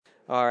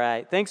All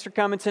right. Thanks for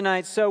coming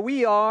tonight. So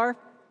we are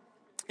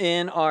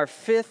in our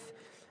fifth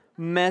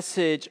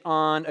message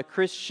on a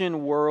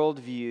Christian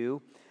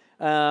worldview.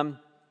 I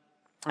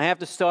have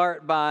to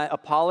start by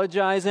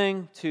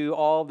apologizing to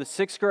all the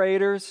sixth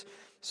graders.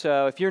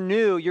 So if you're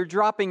new, you're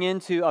dropping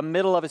into a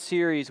middle of a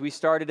series we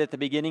started at the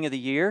beginning of the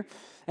year.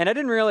 And I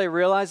didn't really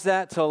realize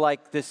that till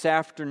like this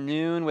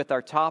afternoon with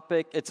our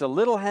topic. It's a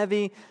little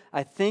heavy.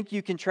 I think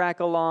you can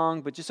track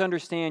along, but just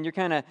understand you're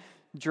kind of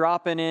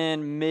dropping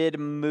in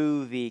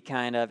mid-movie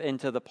kind of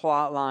into the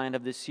plot line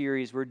of the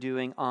series we're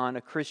doing on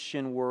a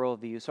Christian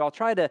worldview. So I'll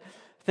try to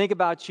think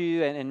about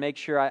you and make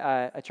sure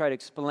I try to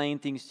explain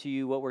things to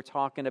you, what we're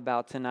talking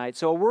about tonight.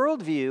 So a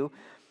worldview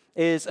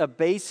is a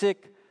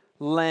basic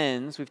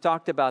lens, we've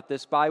talked about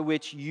this, by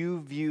which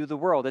you view the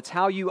world. It's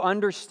how you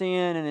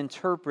understand and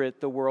interpret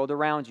the world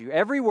around you.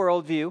 Every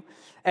worldview,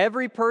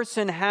 every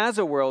person has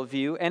a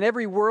worldview, and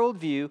every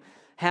worldview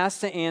has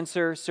to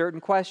answer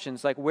certain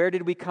questions, like where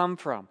did we come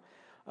from?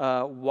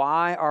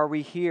 Why are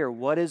we here?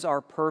 What is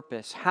our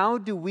purpose? How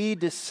do we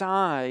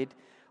decide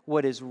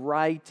what is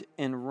right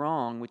and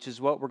wrong, which is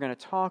what we're going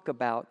to talk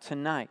about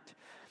tonight.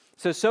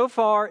 So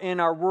far in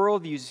our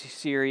worldview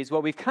series,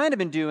 what we've kind of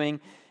been doing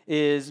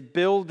is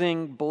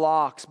building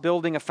blocks,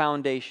 building a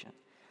foundation.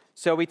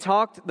 So we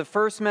talked the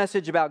first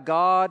message about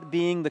God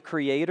being the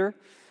creator,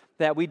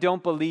 that we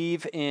don't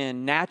believe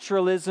in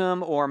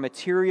naturalism or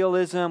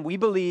materialism. We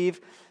believe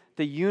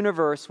the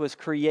universe was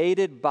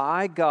created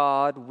by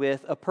God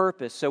with a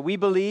purpose. So we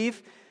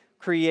believe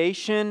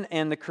creation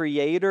and the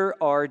creator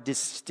are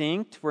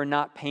distinct. We're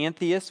not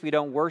pantheists. We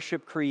don't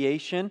worship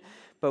creation,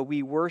 but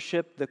we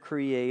worship the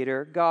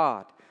creator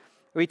God.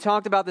 We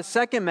talked about the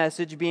second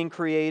message being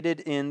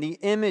created in the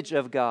image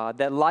of God,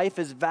 that life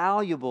is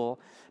valuable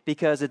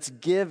because it's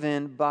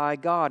given by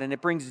God, and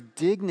it brings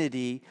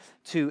dignity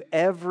to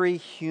every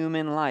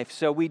human life.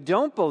 So we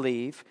don't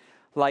believe,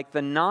 like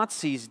the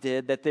Nazis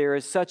did, that there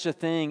is such a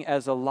thing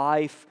as a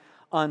life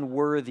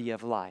unworthy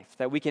of life,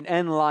 that we can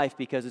end life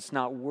because it's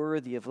not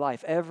worthy of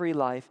life. Every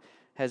life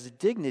has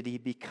dignity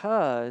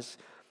because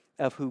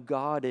of who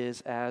God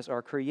is as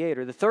our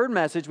creator. The third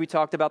message, we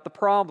talked about the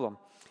problem,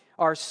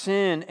 our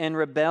sin and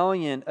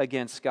rebellion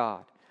against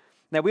God.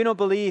 Now, we don't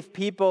believe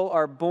people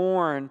are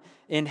born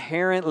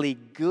inherently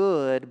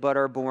good, but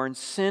are born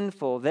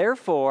sinful.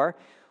 Therefore,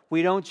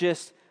 we don't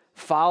just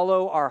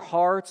follow our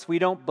hearts. We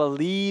don't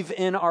believe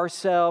in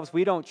ourselves.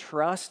 We don't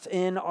trust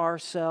in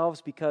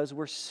ourselves because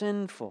we're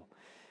sinful.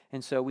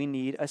 And so we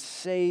need a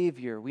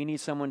Savior. We need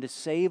someone to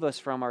save us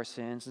from our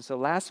sins. And so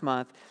last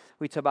month,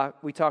 we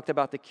talked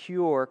about the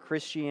cure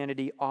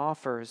Christianity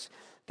offers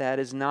that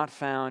is not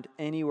found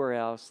anywhere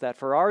else, that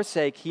for our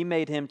sake, He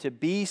made Him to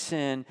be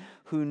sin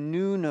who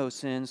knew no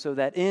sin, so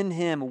that in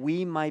Him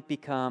we might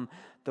become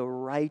the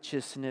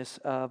righteousness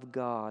of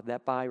God,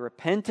 that by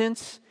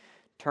repentance,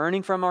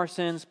 turning from our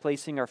sins,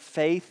 placing our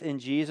faith in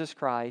Jesus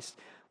Christ,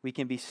 we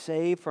can be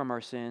saved from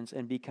our sins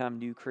and become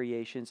new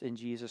creations in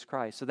Jesus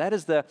Christ. So that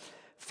is the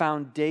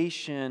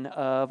foundation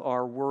of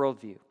our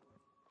worldview.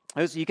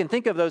 So you can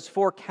think of those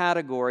four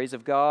categories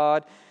of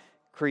God,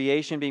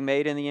 creation being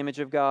made in the image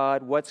of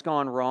God, what's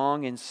gone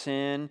wrong in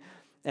sin,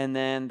 and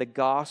then the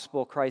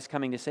gospel, Christ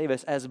coming to save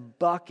us, as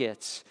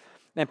buckets.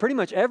 And pretty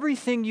much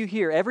everything you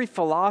hear, every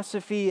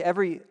philosophy,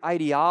 every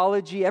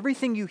ideology,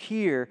 everything you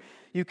hear,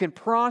 you can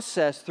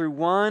process through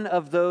one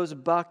of those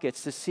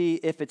buckets to see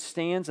if it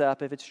stands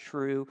up, if it's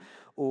true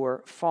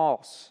or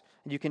false.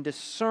 And you can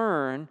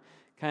discern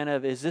kind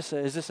of, is this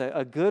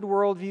a good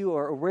worldview,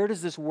 or where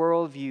does this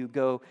worldview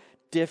go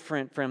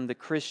different from the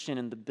Christian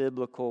and the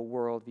biblical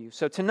worldview?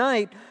 So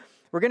tonight,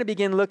 we're going to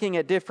begin looking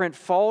at different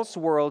false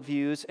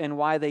worldviews and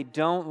why they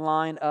don't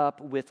line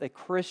up with a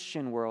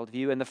Christian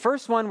worldview. And the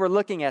first one we're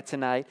looking at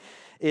tonight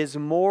is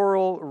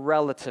moral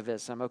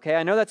relativism, okay?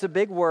 I know that's a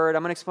big word.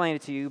 I'm going to explain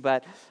it to you,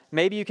 but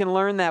maybe you can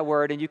learn that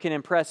word and you can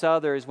impress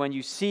others when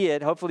you see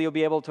it. Hopefully you'll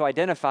be able to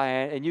identify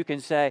it and you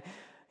can say,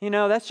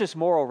 that's just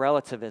moral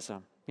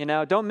relativism.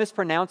 Don't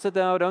mispronounce it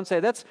though. Don't say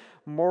that's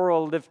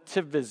moral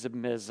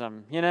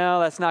relativism.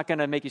 That's not going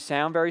to make you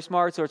sound very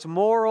smart. So it's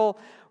moral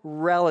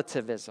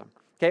relativism.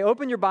 Okay,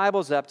 open your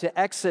Bibles up to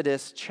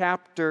Exodus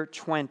chapter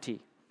 20.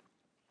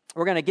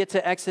 We're going to get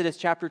to Exodus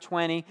chapter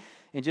 20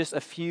 in just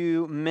a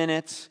few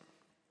minutes.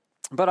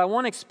 But I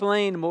want to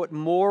explain what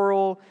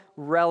moral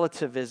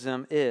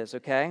relativism is,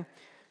 okay?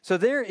 So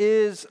there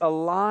is a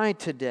lie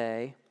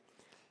today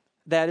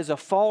that is a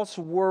false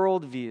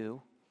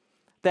worldview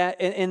that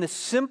in the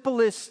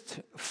simplest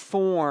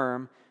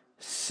form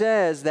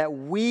says that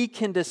we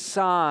can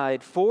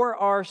decide for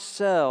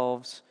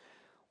ourselves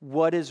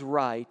what is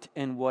right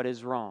and what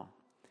is wrong.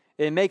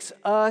 It makes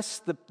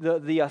us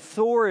the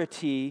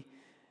authority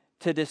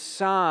to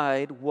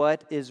decide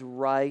what is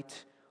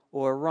right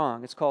or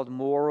wrong. It's called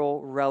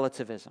moral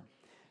relativism.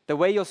 The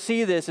way you'll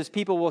see this is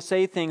people will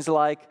say things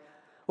like,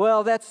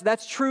 well,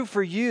 that's true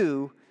for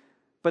you,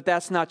 but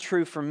that's not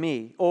true for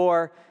me.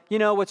 Or,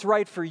 what's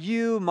right for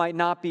you might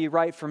not be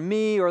right for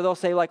me. Or they'll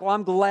say like, well,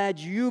 I'm glad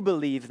you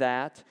believe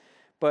that,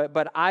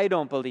 But I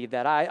don't believe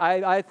that.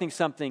 I think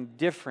something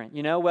different.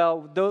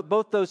 Well,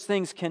 both those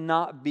things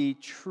cannot be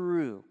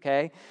true,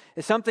 okay?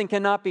 If something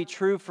cannot be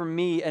true for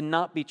me and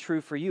not be true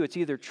for you, it's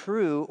either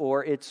true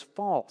or it's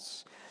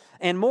false.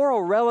 And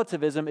moral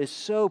relativism is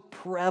so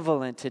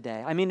prevalent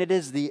today. I mean, it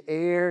is the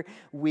air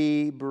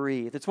we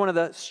breathe. It's one of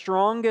the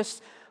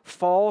strongest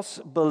false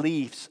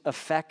beliefs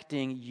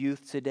affecting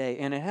youth today,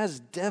 and it has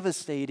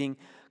devastating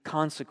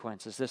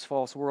consequences, this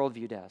false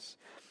worldview does.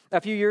 A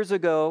few years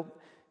ago,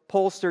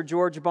 pollster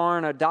George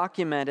Barna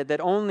documented that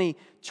only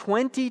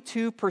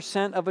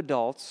 22% of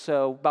adults,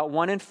 so about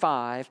 1 in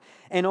 5,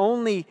 and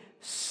only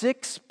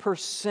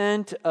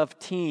 6% of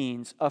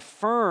teens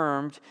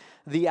affirmed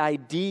the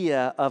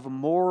idea of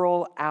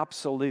moral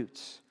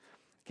absolutes,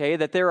 okay,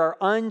 that there are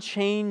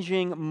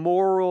unchanging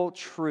moral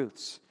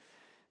truths.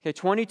 Okay,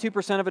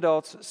 22% of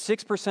adults,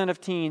 6%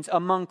 of teens.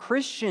 Among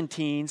Christian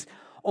teens,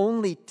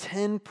 only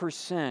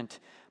 10%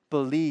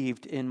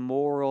 believed in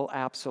moral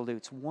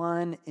absolutes,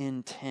 1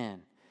 in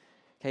 10.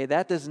 Okay,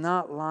 that does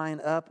not line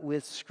up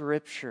with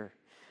Scripture.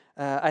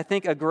 I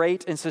think a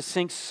great and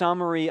succinct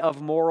summary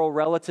of moral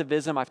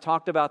relativism, I've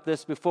talked about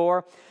this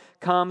before,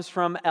 comes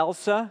from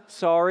Elsa,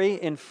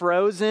 in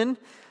Frozen,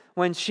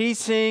 when she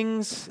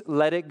sings,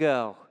 "Let it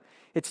go.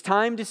 It's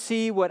time to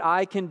see what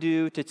I can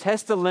do to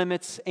test the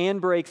limits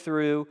and break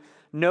through.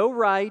 No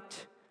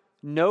right,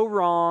 no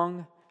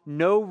wrong,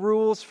 no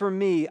rules for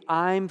me.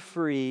 I'm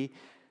free.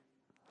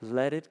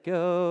 Let it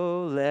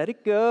go, let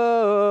it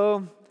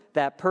go.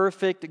 That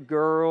perfect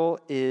girl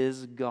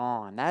is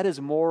gone." That is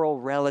moral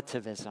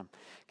relativism.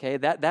 Okay,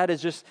 that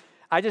is just,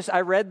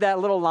 I read that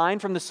little line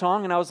from the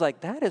song and I was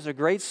like, that is a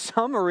great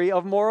summary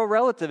of moral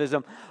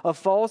relativism, a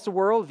false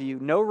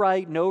worldview. No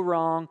right, no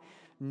wrong,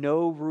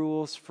 no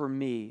rules for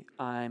me.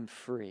 I'm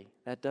free.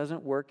 That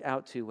doesn't work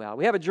out too well.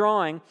 We have a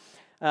drawing.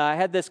 I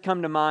had this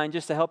come to mind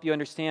just to help you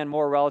understand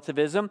moral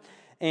relativism.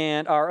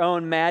 And our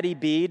own Maddie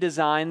B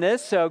designed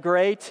this. So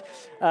great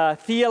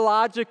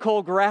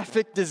theological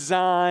graphic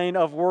design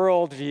of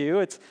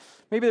worldview.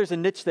 Maybe there's a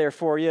niche there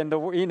for you in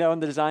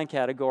the design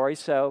category.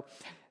 So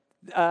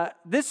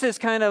this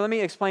is let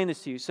me explain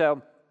this to you.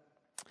 So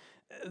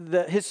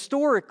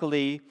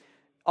historically,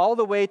 all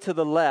the way to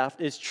the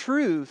left is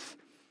truth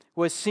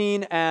was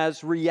seen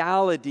as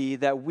reality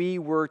that we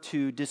were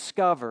to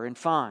discover and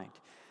find.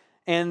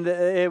 And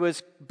it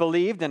was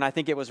believed, and I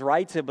think it was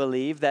right to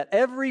believe, that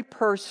every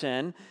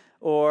person,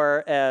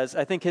 or as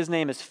I think his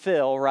name is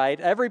Phil, right?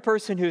 Every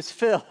person who's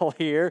Phil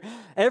here,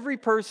 every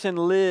person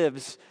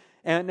lives,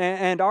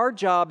 and our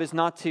job is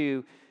not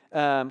to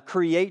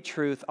create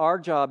truth. Our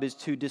job is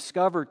to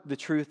discover the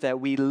truth that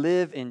we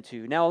live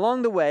into. Now,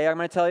 along the way, I'm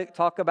going to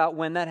talk about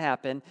when that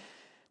happened.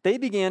 They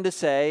began to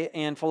say,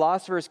 and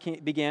philosophers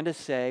began to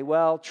say,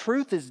 well,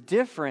 truth is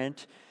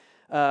different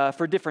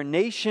for different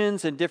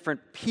nations and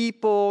different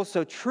people,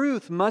 so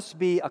truth must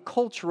be a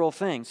cultural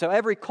thing. So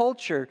every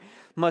culture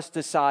must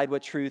decide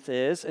what truth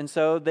is, and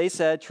so they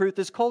said truth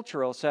is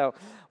cultural. So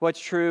what's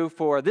true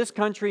for this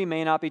country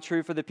may not be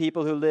true for the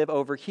people who live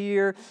over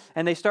here,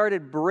 and they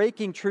started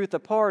breaking truth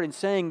apart and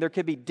saying there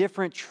could be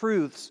different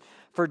truths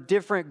for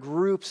different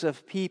groups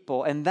of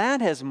people, and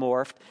that has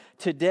morphed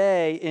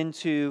today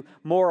into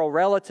moral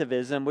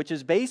relativism, which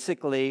is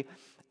basically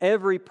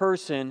every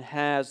person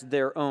has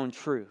their own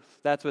truth.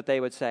 That's what they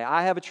would say.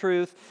 I have a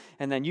truth,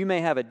 and then you may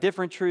have a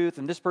different truth,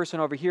 and this person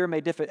over here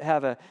may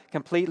have a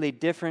completely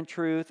different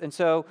truth. And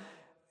so,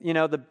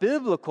 the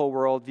biblical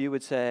worldview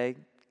would say,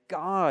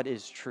 God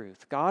is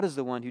truth. God is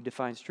the one who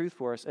defines truth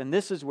for us. And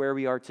this is where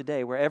we are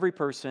today, where every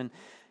person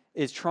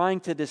is trying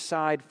to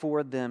decide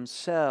for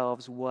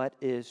themselves what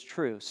is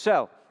true.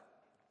 So,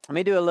 let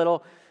me do a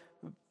little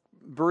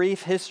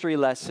brief history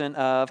lesson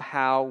of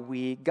how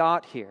we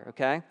got here,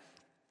 okay?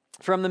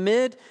 From the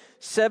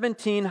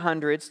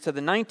mid-1700s to the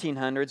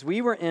 1900s,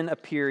 we were in a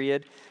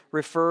period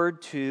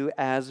referred to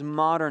as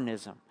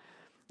modernism.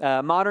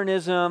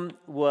 Modernism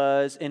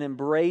was an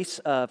embrace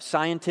of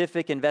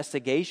scientific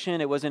investigation.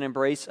 It was an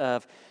embrace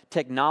of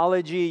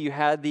technology. You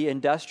had the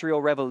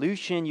Industrial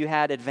Revolution. You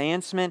had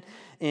advancement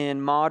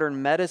in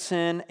modern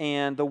medicine.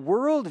 And the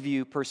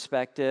worldview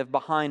perspective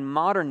behind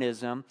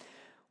modernism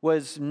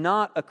was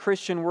not a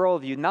Christian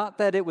worldview. Not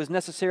that it was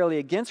necessarily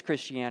against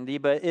Christianity,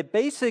 but it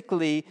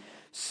basically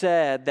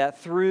said that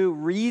through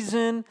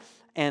reason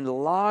and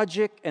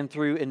logic and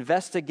through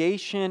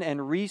investigation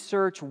and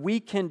research, we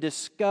can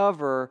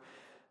discover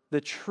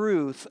the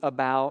truth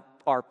about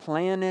our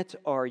planet,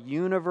 our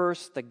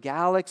universe, the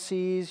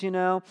galaxies,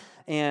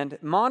 And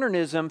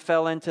modernism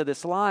fell into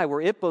this lie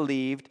where it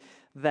believed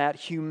that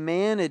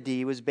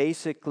humanity was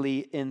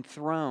basically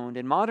enthroned.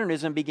 And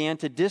modernism began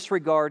to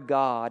disregard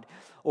God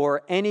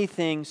or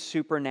anything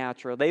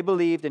supernatural. They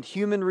believed in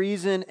human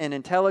reason and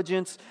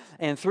intelligence,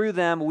 and through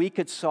them we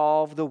could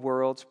solve the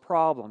world's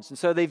problems. And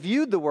so they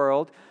viewed the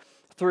world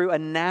through a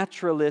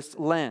naturalist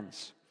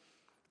lens.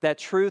 that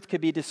truth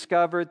could be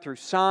discovered through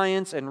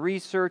science and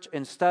research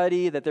and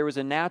study, that there was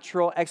a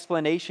natural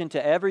explanation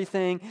to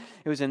everything.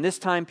 It was in this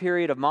time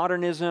period of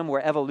modernism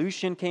where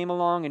evolution came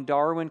along and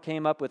Darwin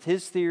came up with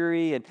his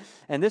theory,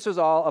 and this was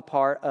all a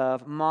part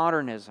of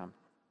modernism.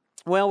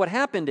 Well, what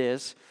happened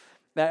is,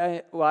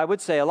 I would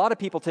say a lot of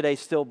people today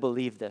still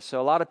believe this. So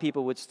a lot of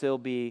people would still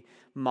be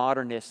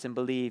modernists and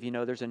believe,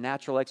 there's a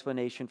natural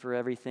explanation for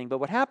everything. But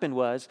what happened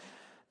was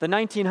the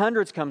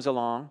 1900s comes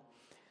along,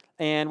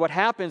 and what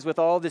happens with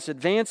all this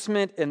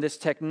advancement and this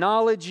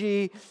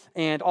technology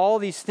and all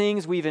these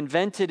things we've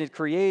invented and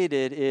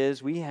created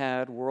is we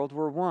had World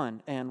War I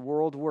and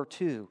World War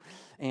II.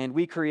 And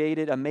we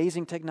created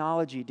amazing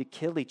technology to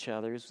kill each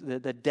other. It's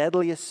the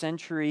deadliest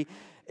century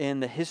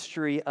in the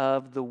history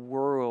of the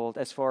world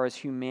as far as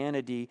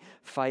humanity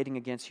fighting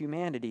against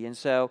humanity. And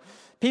so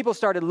people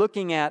started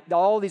looking at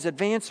all these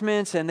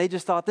advancements and they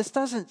just thought, this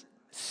doesn't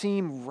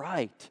seem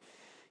right.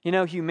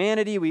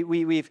 Humanity,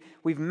 we've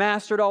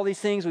mastered all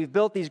these things. We've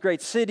built these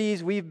great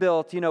cities. We've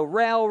built,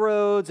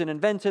 railroads and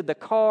invented the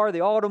car,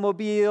 the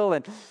automobile,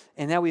 and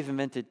now we've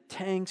invented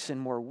tanks and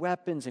more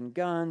weapons and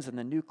guns and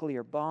the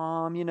nuclear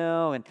bomb,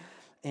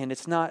 and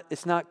it's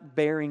not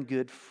bearing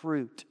good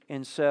fruit.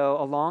 And so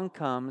along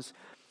comes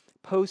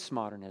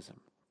postmodernism.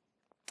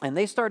 And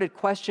they started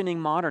questioning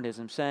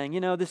modernism, saying,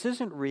 this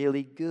isn't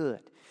really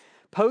good.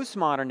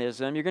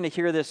 Postmodernism, you're going to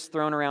hear this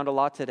thrown around a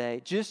lot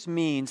today, just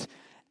means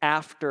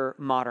after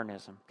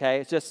modernism, okay?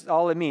 It's just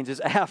all it means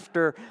is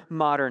after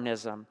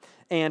modernism.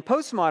 And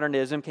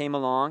postmodernism came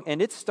along,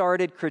 and it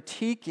started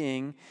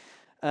critiquing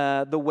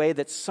the way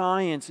that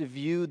science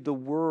viewed the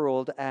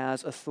world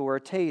as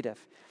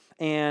authoritative.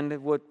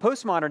 And what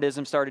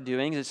postmodernism started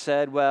doing is it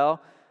said,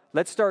 well,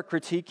 let's start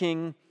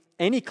critiquing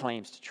any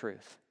claims to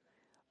truth,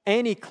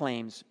 any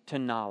claims to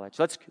knowledge.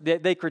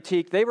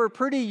 They were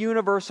pretty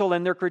universal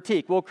in their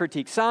critique. We'll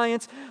critique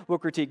science, we'll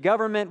critique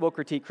government, we'll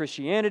critique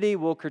Christianity,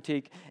 we'll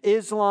critique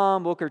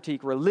Islam, we'll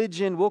critique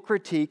religion, we'll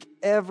critique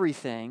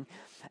everything.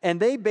 And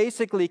they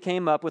basically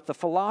came up with the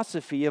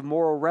philosophy of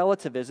moral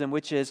relativism,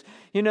 which is,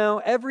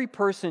 every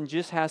person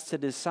just has to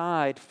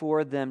decide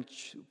for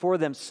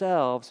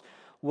themselves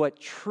what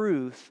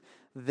truth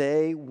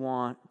they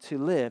want to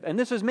live. And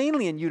this was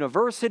mainly in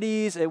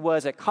universities, it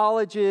was at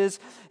colleges,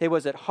 it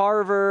was at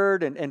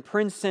Harvard and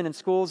Princeton and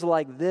schools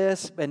like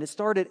this, and it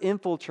started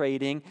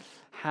infiltrating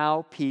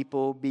how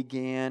people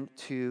began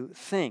to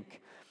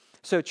think.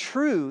 So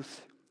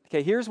truth,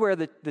 here's where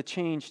the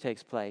change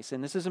takes place,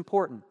 and this is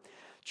important.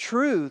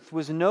 Truth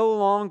was no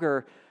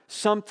longer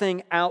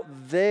something out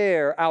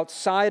there,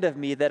 outside of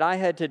me, that I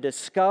had to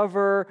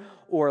discover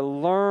or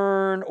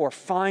learn or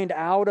find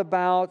out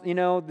about.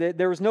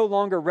 There was no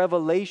longer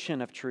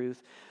revelation of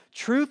truth.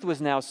 Truth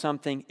was now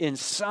something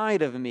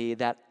inside of me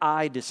that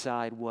I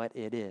decide what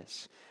it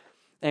is.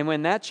 And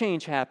when that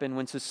change happened,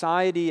 when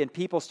society and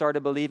people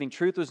started believing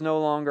truth was no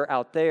longer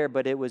out there,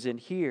 but it was in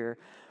here,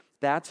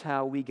 that's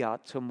how we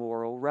got to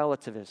moral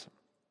relativism.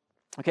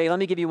 Okay, let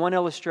me give you one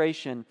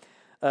illustration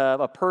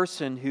of a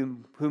person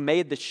who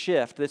made the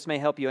shift. This may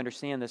help you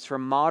understand this,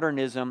 from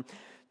modernism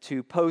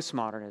to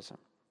postmodernism.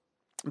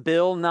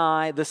 Bill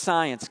Nye, the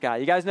science guy.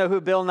 You guys know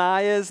who Bill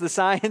Nye is, the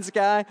science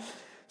guy?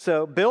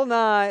 So Bill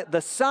Nye,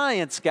 the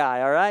science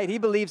guy, all right? He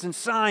believes in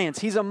science.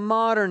 He's a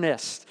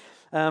modernist.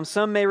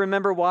 Some may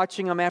remember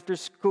watching him after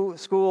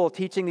school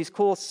teaching these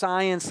cool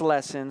science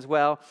lessons.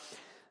 Well,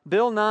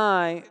 Bill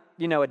Nye,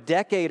 a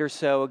decade or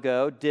so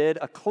ago, did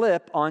a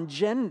clip on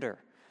gender.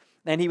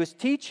 And he was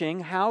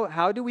teaching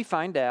how do we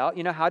find out,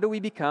 how do we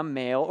become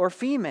male or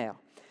female?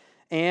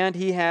 And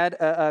he had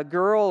a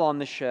girl on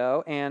the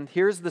show, and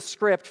here's the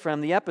script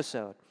from the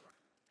episode.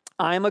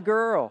 I'm a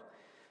girl.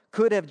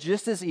 Could have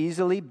just as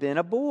easily been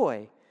a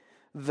boy,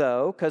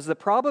 though, because the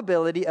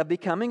probability of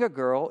becoming a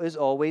girl is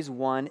always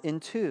 1 in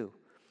 2.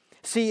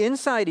 See,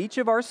 inside each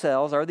of our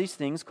cells are these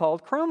things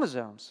called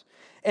chromosomes,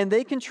 and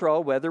they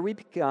control whether we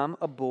become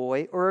a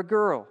boy or a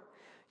girl.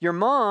 Your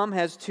mom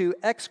has 2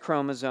 X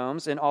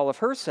chromosomes in all of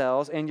her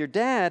cells, and your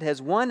dad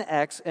has 1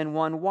 X and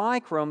 1 Y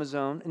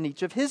chromosome in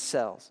each of his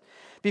cells.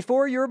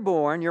 Before you're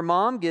born, your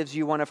mom gives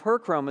you 1 of her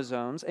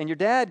chromosomes, and your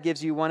dad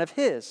gives you 1 of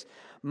his.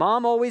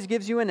 Mom always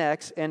gives you an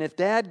X, and if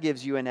dad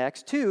gives you an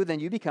X too, then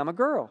you become a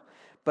girl.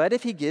 But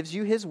if he gives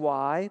you his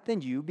Y,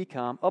 then you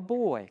become a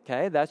boy.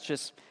 Okay, that's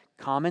just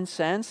common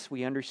sense.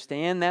 We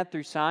understand that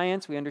through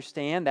science. We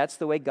understand that's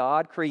the way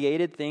God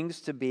created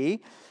things to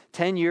be.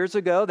 10 years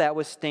ago, that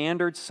was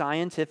standard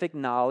scientific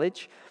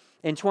knowledge.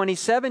 In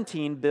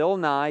 2017, Bill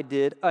Nye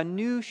did a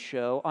new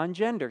show on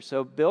gender.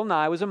 So Bill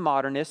Nye was a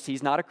modernist.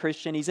 He's not a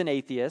Christian. He's an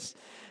atheist.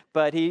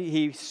 But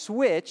he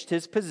switched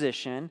his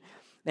position.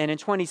 And in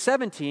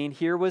 2017,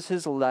 here was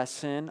his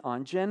lesson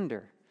on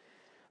gender.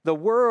 The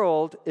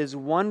world is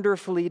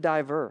wonderfully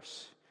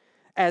diverse.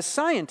 As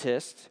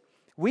scientists,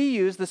 we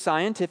use the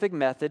scientific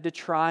method to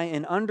try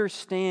and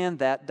understand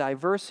that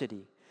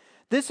diversity.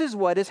 This is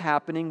what is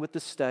happening with the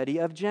study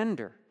of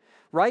gender.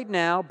 Right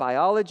now,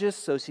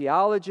 biologists,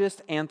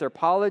 sociologists,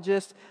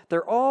 anthropologists,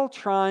 they're all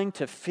trying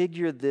to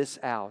figure this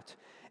out.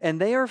 And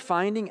they are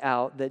finding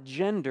out that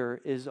gender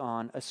is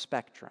on a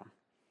spectrum.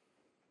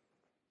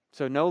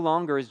 So no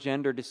longer is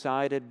gender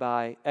decided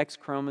by X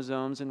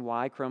chromosomes and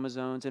Y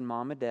chromosomes and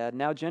mom and dad.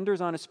 Now gender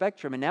is on a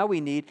spectrum, and now we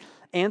need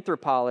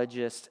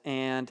anthropologists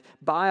and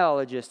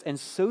biologists and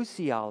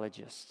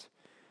sociologists.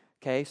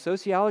 Okay,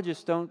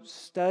 sociologists don't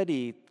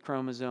study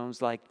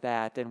chromosomes like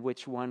that and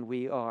which one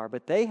we are,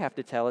 but they have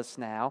to tell us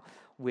now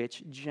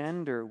which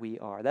gender we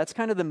are. That's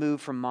kind of the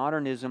move from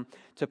modernism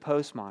to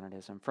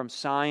postmodernism, from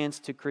science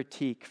to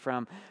critique,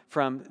 from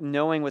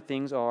knowing what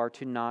things are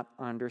to not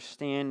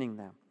understanding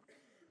them.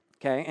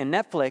 Okay, and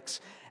Netflix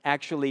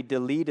actually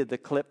deleted the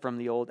clip from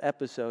the old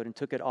episode and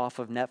took it off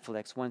of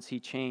Netflix once he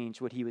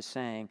changed what he was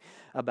saying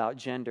about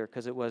gender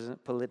because it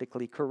wasn't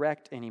politically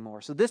correct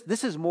anymore. So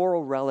this is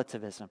moral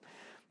relativism.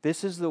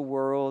 This is the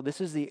world,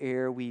 this is the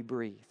air we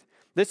breathe.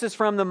 This is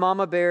from the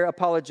Mama Bear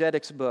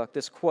Apologetics book,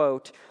 this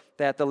quote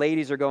that the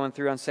ladies are going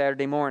through on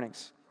Saturday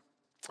mornings.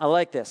 I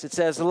like this. It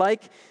says,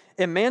 like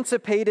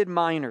emancipated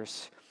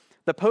minors,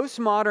 the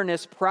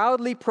postmodernists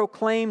proudly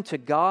proclaim to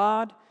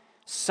God,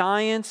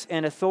 science,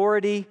 and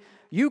authority,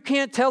 you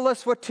can't tell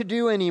us what to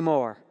do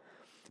anymore.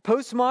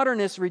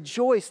 Postmodernists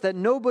rejoice that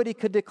nobody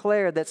could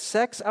declare that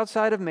sex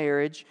outside of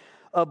marriage,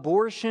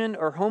 abortion,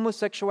 or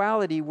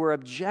homosexuality were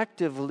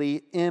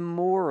objectively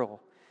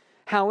immoral.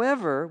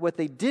 However, what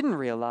they didn't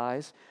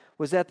realize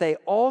was that they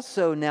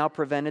also now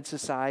prevented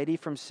society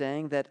from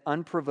saying that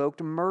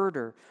unprovoked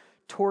murder,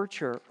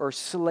 torture, or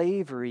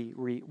slavery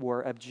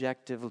were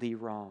objectively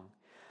wrong.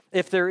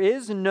 If there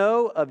is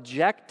no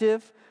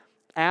objective,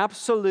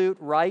 absolute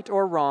right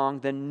or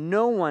wrong, then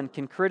no one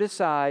can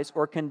criticize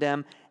or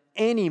condemn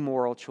any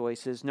moral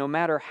choices, no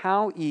matter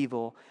how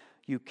evil.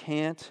 You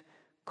can't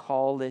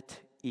call it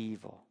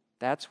evil.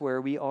 That's where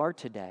we are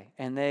today.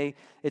 And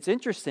it's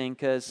interesting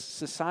because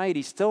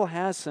society still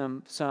has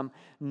some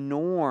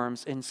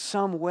norms in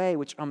some way,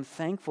 which I'm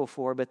thankful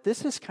for, but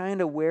this is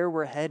kind of where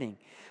we're heading,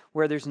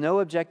 where there's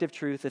no objective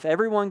truth. If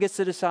everyone gets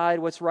to decide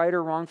what's right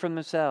or wrong for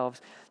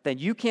themselves, then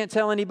you can't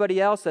tell anybody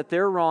else that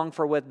they're wrong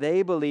for what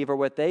they believe or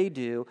what they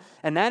do.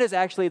 And that is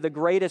actually the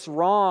greatest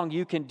wrong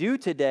you can do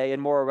today in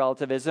moral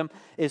relativism,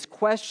 is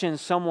question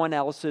someone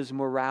else's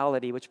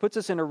morality, which puts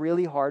us in a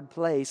really hard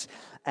place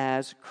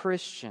as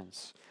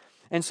Christians.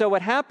 And so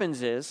what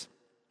happens is,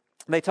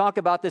 they talk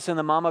about this in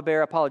the Mama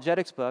Bear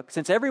Apologetics book,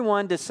 since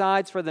everyone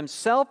decides for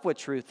themselves what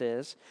truth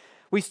is,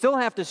 we still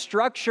have to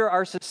structure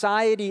our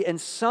society in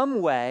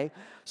some way.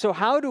 So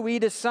how do we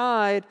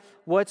decide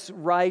what's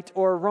right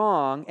or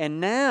wrong? And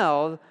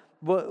now,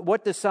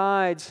 what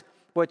decides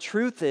what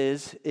truth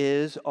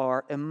is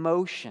our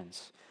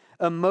emotions.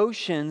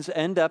 Emotions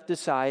end up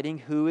deciding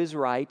who is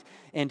right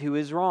and who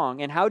is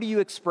wrong. And how do you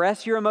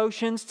express your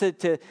emotions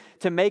to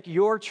make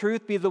your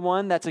truth be the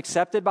one that's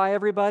accepted by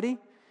everybody?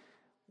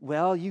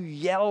 Well, you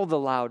yell the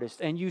loudest,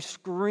 and you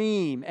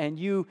scream, and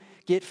you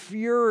get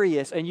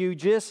furious, and you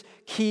just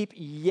keep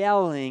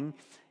yelling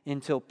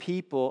until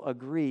people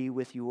agree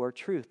with your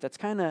truth. That's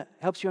kind of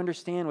helps you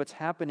understand what's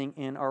happening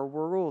in our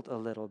world a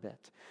little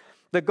bit.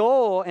 The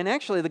goal, and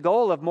actually the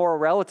goal of moral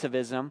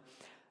relativism,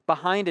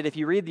 behind it, if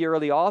you read the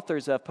early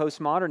authors of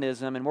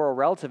postmodernism and moral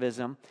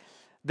relativism,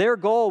 their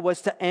goal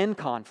was to end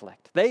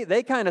conflict.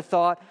 They kind of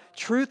thought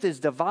truth is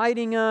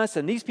dividing us,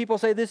 and these people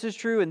say this is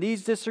true, and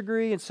these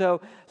disagree, and so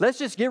let's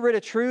just get rid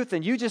of truth,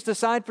 and you just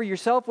decide for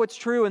yourself what's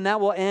true, and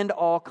that will end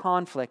all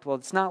conflict. Well,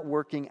 it's not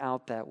working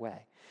out that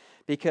way,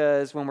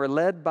 because when we're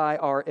led by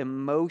our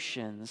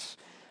emotions,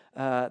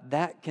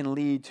 that can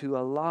lead to a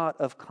lot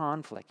of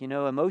conflict. You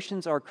know,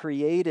 emotions are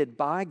created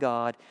by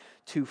God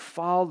to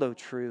follow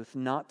truth,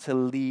 not to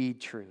lead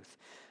truth.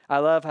 I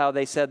love how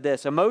they said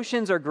this: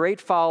 emotions are great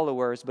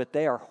followers, but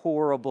they are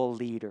horrible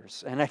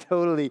leaders. And I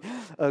totally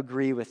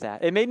agree with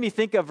that. It made me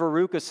think of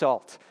Veruca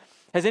Salt.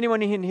 Has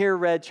anyone in here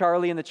read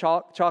Charlie and the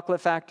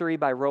Chocolate Factory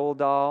by Roald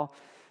Dahl?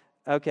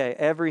 Okay,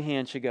 every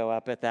hand should go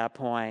up at that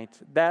point.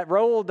 That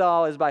Roald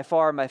Dahl is by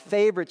far my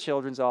favorite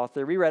children's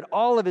author. We read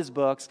all of his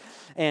books,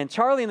 and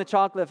Charlie and the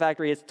Chocolate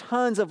Factory has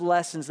tons of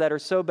lessons that are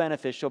so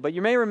beneficial. But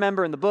you may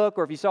remember in the book,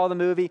 or if you saw the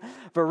movie,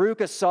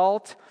 Veruca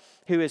Salt,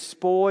 who is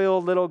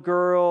spoiled little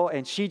girl,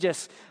 and she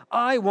just,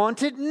 I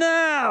want it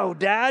now,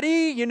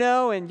 Daddy, you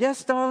know, and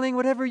yes, darling,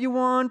 whatever you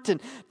want,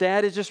 and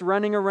Dad is just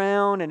running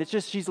around, and it's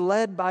just, she's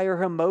led by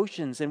her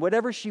emotions, and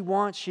whatever she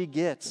wants, she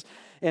gets.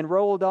 And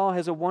Roald Dahl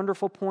has a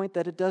wonderful point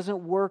that it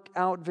doesn't work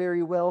out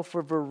very well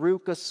for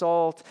Veruca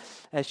Salt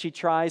as she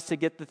tries to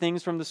get the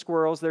things from the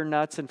squirrels, their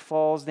nuts, and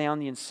falls down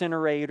the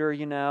incinerator,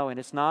 you know, and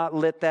it's not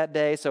lit that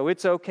day, so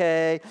it's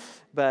okay.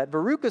 But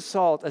Veruca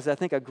Salt is, I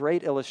think, a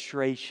great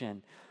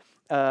illustration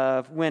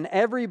of when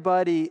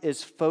everybody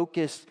is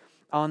focused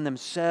on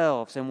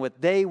themselves and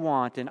what they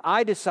want, and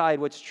I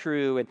decide what's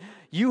true, and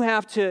you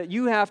have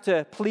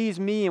to please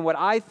me and what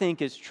I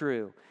think is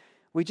true.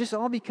 We just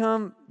all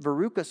become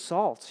Veruca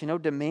Salts, you know,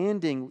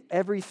 demanding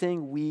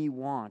everything we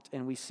want,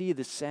 and we see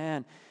the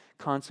sad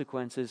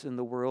consequences in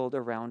the world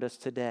around us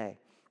today.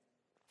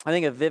 I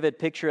think a vivid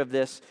picture of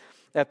this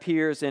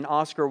appears in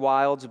Oscar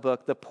Wilde's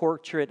book, The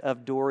Portrait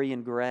of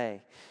Dorian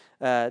Gray.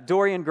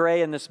 Dorian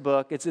Gray in this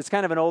book, it's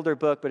kind of an older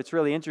book, but it's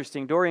really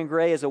interesting. Dorian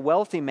Gray is a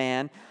wealthy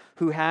man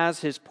who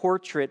has his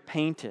portrait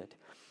painted.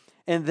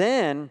 And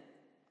then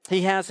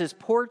he has his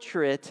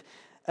portrait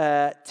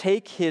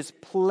take his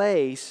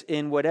place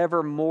in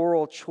whatever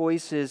moral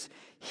choices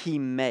he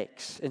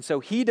makes. And so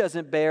he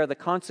doesn't bear the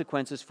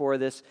consequences for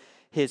this.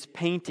 His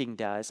painting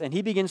does. And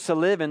he begins to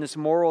live in this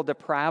moral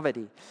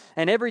depravity.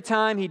 And every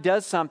time he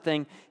does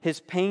something,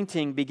 his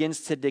painting begins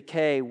to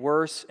decay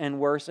worse and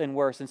worse and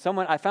worse. And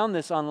I found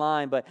this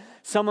online, but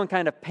someone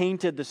kind of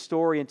painted the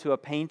story into a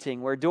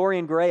painting where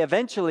Dorian Gray,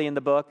 eventually in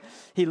the book,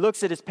 he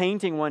looks at his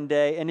painting one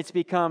day and it's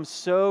become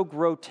so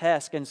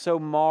grotesque and so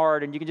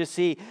marred. And you can just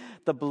see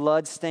the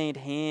blood-stained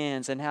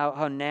hands and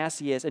how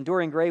nasty he is. And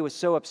Dorian Gray was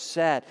so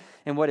upset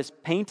in what his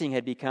painting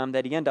had become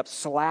that he ended up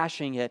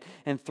slashing it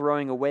and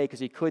throwing away because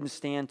he couldn't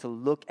stand to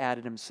look at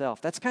it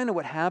himself. That's kind of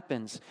what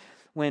happens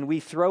when we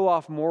throw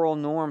off moral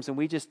norms and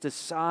we just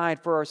decide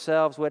for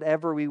ourselves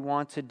whatever we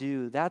want to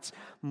do. That's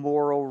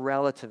moral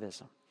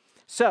relativism.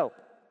 So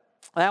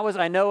that was,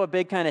 I know, a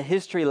big kind of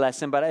history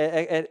lesson, but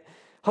it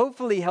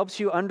hopefully helps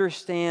you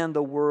understand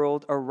the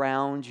world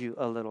around you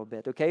a little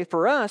bit, okay?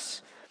 For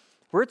us,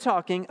 we're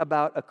talking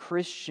about a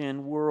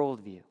Christian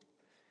worldview.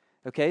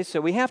 Okay, so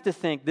we have to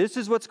think, this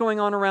is what's going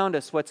on around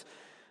us.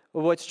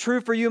 What's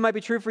true for you might be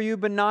true for you,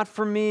 but not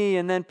for me.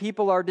 And then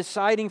people are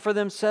deciding for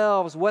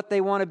themselves what they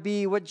want to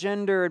be, what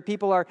gender, and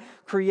people are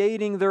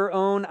creating their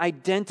own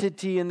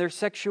identity and their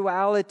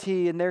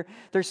sexuality. And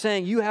they're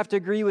saying, you have to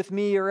agree with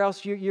me or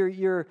else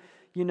you're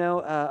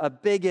a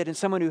bigot and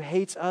someone who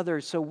hates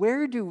others. So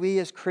where do we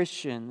as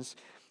Christians,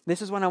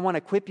 this is what I want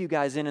to equip you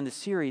guys in the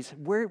series,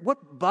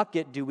 what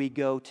bucket do we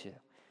go to?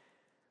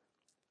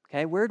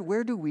 Okay,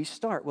 where do we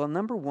start? Well,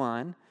 number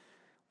one,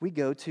 we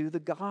go to the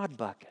God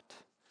bucket.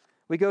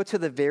 We go to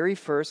the very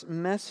first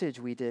message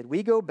we did.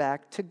 We go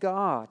back to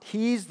God.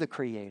 He's the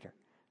creator,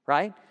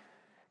 right?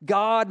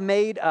 God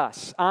made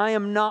us. I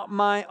am not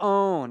my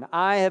own.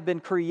 I have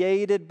been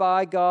created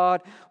by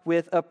God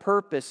with a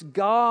purpose.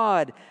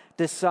 God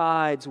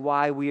decides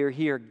why we are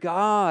here.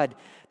 God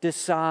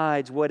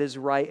decides what is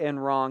right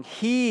and wrong.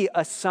 He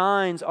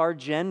assigns our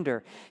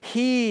gender.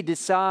 He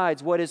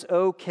decides what is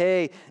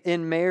okay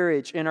in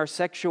marriage, in our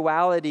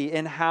sexuality,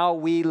 in how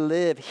we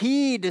live.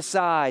 He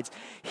decides.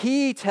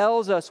 He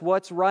tells us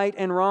what's right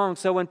and wrong.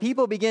 So when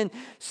people begin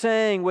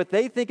saying what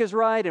they think is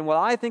right, and well,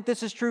 I think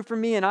this is true for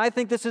me, and I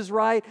think this is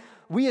right,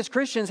 we as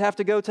Christians have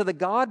to go to the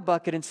God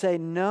bucket and say,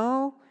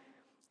 no,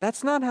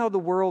 that's not how the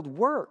world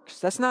works.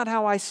 That's not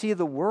how I see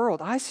the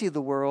world. I see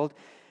the world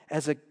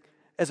as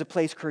a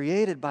place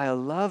created by a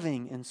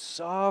loving and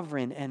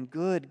sovereign and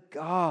good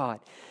God.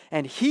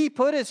 And He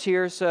put us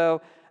here,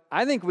 so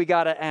I think we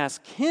got to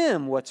ask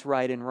Him what's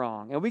right and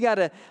wrong. And we got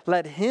to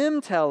let Him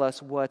tell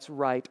us what's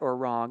right or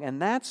wrong. And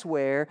that's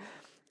where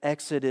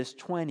Exodus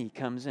 20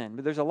 comes in.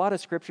 But there's a lot of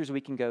scriptures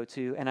we can go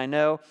to, and I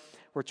know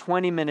we're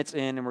 20 minutes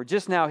in and we're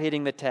just now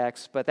hitting the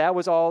text, but that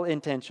was all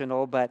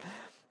intentional. But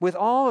with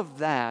all of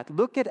that,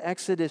 look at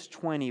Exodus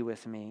 20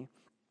 with me,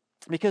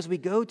 because we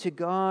go to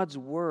God's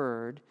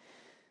Word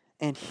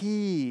and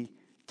He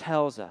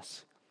tells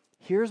us,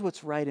 here's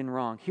what's right and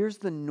wrong. Here's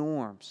the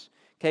norms.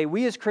 Okay,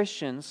 we as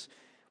Christians,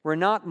 we're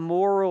not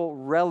moral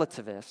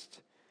relativists.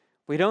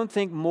 We don't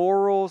think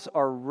morals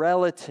are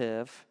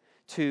relative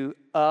to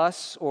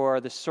us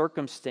or the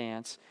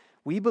circumstance.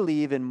 We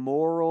believe in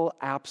moral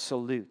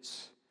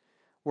absolutes.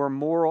 We're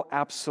moral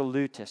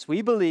absolutists.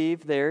 We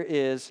believe there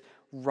is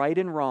right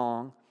and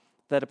wrong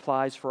that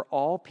applies for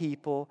all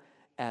people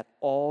at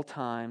all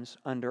times,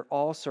 under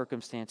all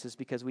circumstances,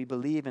 because we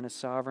believe in a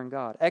sovereign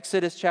God.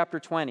 Exodus chapter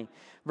 20,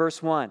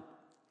 verse 1.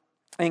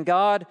 And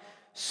God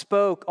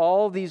spoke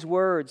all these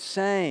words,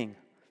 saying,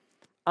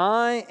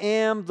 I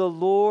am the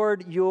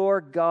Lord your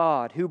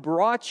God, who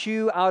brought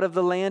you out of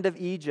the land of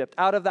Egypt,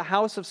 out of the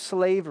house of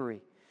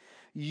slavery.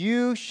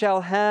 You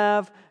shall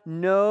have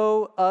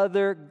no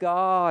other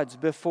gods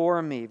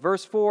before me.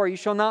 Verse 4, you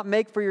shall not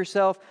make for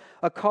yourself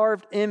a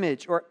carved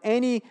image or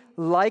any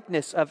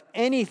likeness of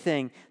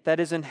anything that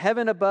is in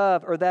heaven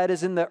above or that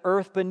is in the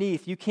earth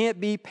beneath. You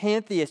can't be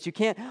pantheist. You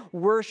can't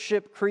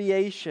worship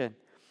creation.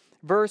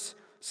 Verse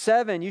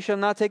 7, you shall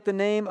not take the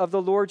name of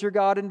the Lord your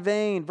God in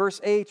vain. Verse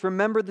 8,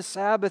 remember the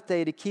Sabbath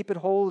day to keep it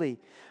holy.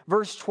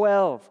 Verse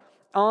 12,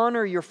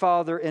 honor your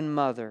father and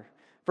mother.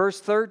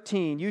 Verse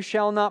 13, you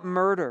shall not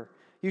murder.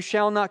 You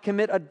shall not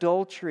commit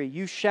adultery.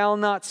 You shall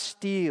not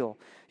steal.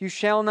 You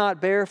shall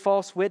not bear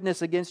false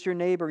witness against your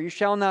neighbor. You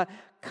shall not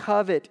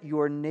covet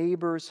your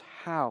neighbor's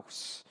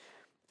house.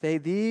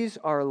 These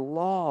are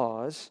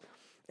laws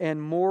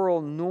and moral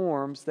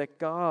norms that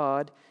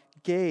God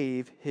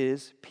gave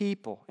His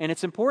people. And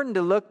it's important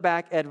to look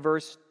back at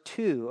verse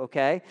 2,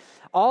 okay?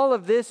 All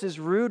of this is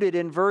rooted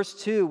in verse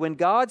 2 when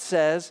God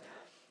says,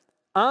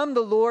 I'm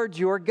the Lord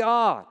your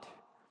God.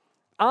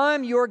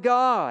 I'm your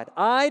God.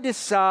 I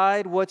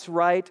decide what's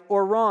right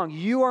or wrong.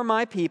 You are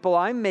my people.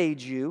 I made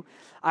you.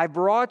 I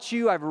brought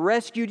you. I've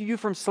rescued you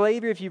from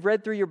slavery. If you've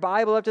read through your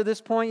Bible up to this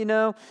point, you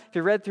know. If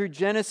you've read through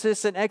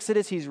Genesis and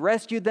Exodus, He's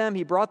rescued them.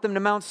 He brought them to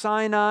Mount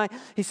Sinai.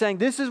 He's saying,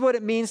 this is what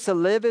it means to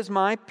live as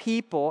my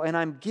people, and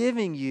I'm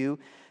giving you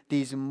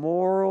these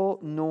moral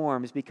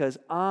norms because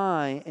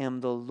I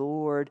am the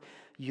Lord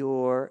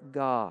your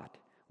God.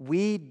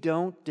 We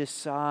don't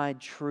decide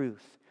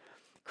truth.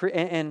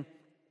 And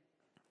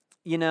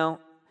you know,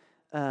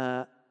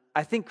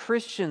 I think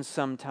Christians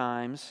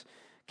sometimes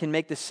can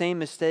make the same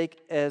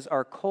mistake as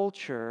our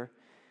culture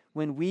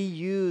when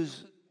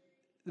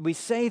we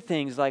say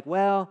things like,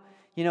 well,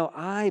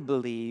 I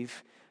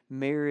believe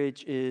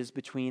marriage is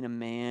between a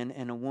man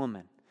and a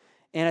woman.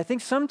 And I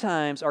think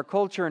sometimes our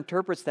culture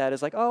interprets that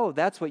as like, oh,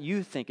 that's what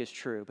you think is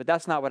true, but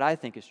that's not what I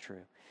think is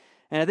true.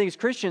 And I think as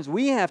Christians,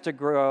 we have to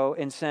grow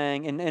in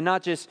saying, and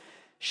not just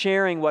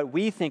sharing what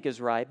we think is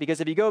right, because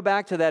if you go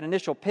back to that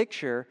initial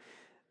picture,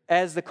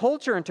 as the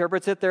culture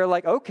interprets it, they're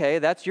like, okay,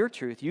 that's your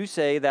truth. You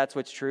say that's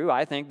what's true.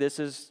 I think this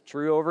is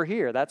true over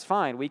here. That's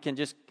fine. We can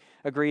just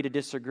agree to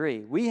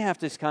disagree. We have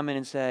to come in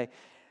and say,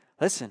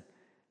 listen,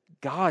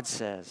 God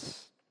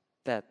says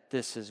that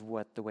this is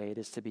what the way it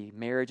is to be.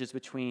 Marriage is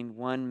between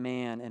one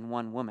man and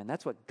one woman.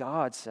 That's what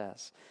God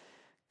says.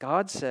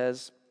 God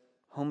says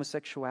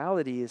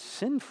homosexuality is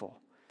sinful.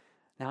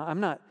 Now, I'm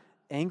not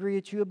angry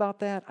at you about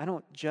that. I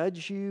don't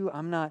judge you.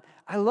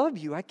 I love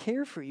you. I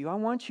care for you. I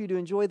want you to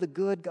enjoy the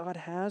good God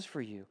has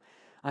for you.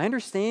 I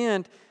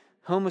understand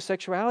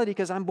homosexuality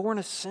because I'm born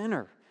a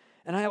sinner.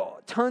 And I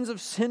have tons of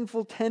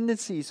sinful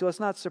tendencies, so it's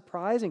not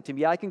surprising to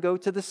me. I can go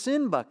to the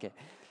sin bucket,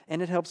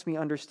 and it helps me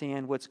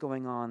understand what's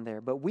going on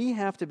there. But we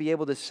have to be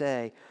able to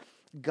say,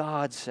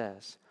 God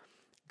says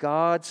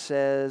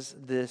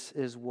this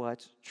is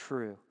what's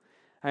true.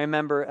 I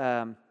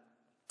remember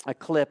a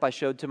clip I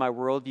showed to my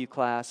worldview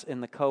class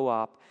in the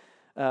co-op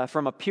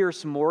from a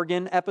Piers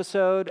Morgan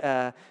episode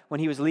when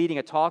he was leading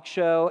a talk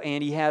show,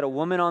 and he had a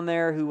woman on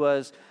there who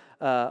was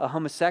a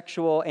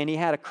homosexual, and he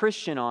had a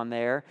Christian on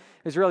there.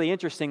 It was really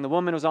interesting. The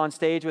woman was on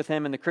stage with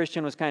him, and the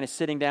Christian was kind of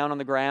sitting down on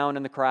the ground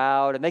in the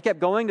crowd, and they kept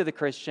going to the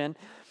Christian,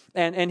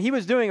 and he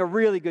was doing a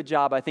really good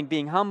job, I think,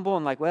 being humble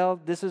and like, well,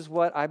 this is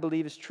what I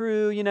believe is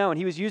true, and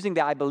he was using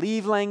the I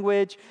believe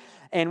language.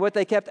 And what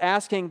they kept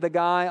asking the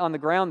guy on the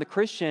ground, the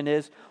Christian,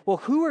 is, well,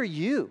 who are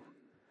you?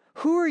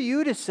 Who are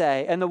you to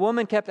say? And the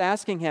woman kept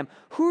asking him,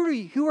 who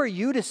are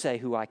you to say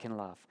who I can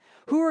love?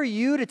 Who are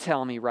you to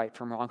tell me right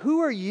from wrong?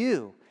 Who are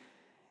you?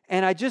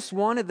 And I just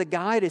wanted the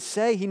guy to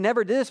say, he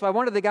never did this, but I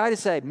wanted the guy to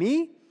say,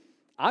 me?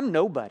 I'm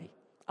nobody.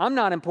 I'm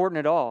not important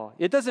at all.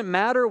 It doesn't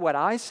matter what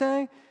I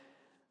say,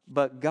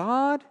 but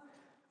God,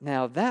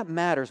 now that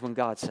matters when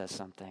God says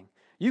something.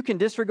 You can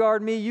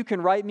disregard me, you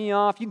can write me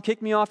off, you can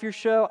kick me off your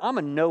show. I'm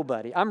a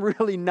nobody. I'm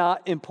really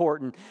not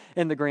important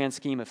in the grand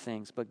scheme of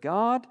things. But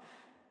God,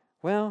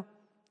 well,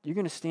 you're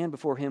going to stand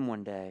before Him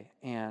one day.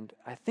 And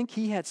I think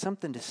He had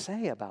something to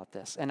say about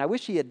this. And I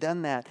wish He had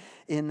done that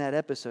in that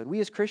episode. We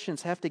as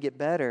Christians have to get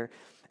better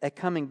at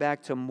coming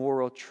back to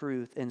moral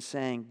truth and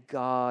saying,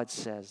 God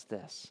says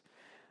this.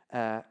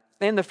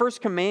 And the first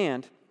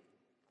command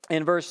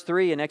in verse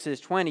 3 in Exodus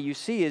 20, you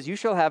see, is you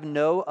shall have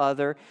no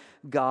other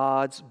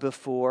gods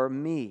before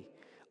me.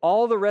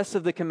 All the rest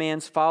of the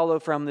commands follow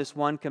from this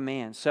one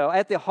command. So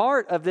at the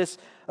heart of this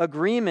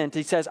agreement,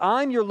 He says,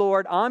 I'm your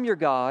Lord, I'm your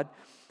God.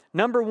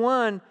 Number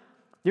one,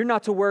 you're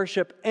not to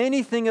worship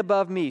anything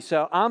above me.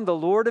 So I'm the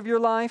Lord of your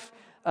life.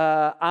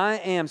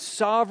 I am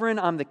sovereign.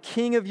 I'm the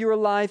king of your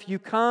life. You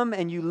come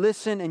and you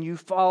listen and you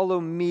follow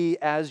me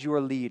as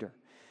your leader.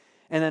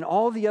 And then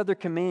all the other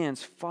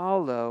commands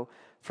follow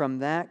from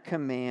that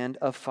command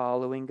of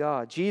following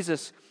God.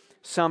 Jesus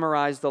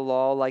summarized the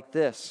law like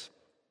this.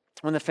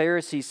 When the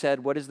Pharisees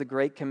said, what is the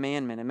great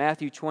commandment? In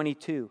Matthew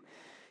 22,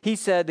 He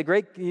said,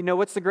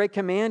 what's the great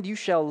command? You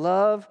shall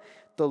love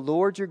the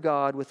Lord your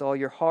God with all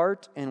your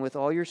heart and with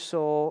all your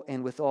soul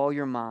and with all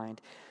your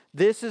mind.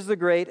 This is the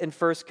great and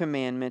first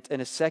commandment,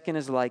 and a second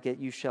is like it.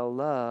 You shall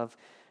love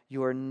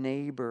your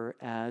neighbor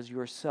as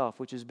yourself,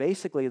 which is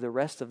basically the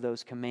rest of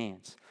those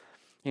commands.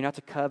 You're not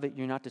to covet,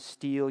 you're not to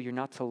steal, you're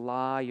not to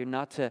lie, you're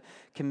not to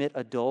commit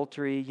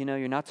adultery,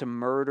 you're not to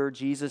murder.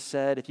 Jesus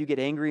said, if you get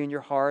angry in your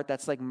heart,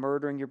 that's like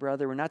murdering your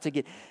brother. We're not to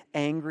get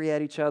angry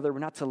at each other. We're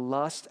not to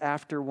lust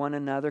after one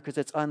another because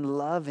it's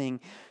unloving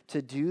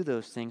to do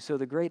those things. So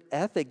the great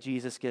ethic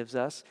Jesus gives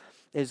us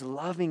is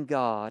loving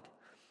God.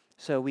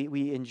 So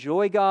we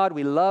enjoy God,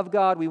 we love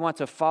God, we want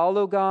to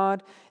follow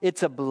God.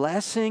 It's a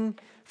blessing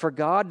for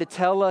God to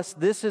tell us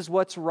this is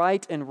what's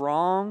right and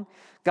wrong.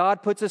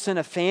 God puts us in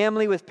a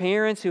family with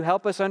parents who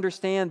help us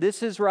understand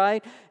this is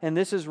right and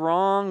this is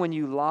wrong. When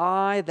you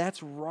lie,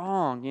 that's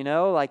wrong,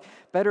 like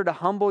better to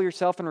humble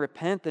yourself and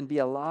repent than be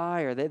a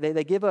liar.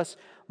 They give us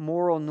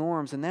moral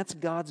norms, and that's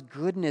God's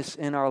goodness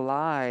in our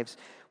lives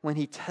when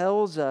He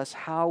tells us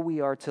how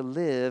we are to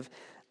live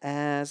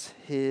as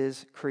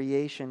His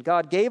creation.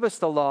 God gave us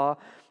the law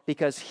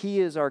because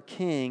He is our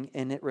King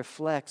and it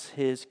reflects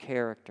His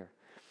character.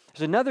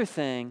 There's another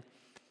thing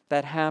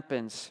that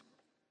happens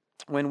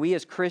when we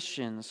as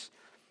Christians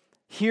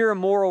hear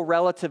moral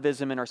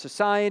relativism in our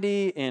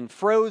society, in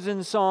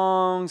Frozen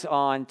songs,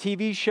 on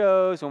TV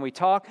shows, when we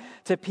talk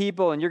to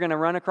people, and you're going to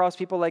run across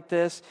people like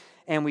this,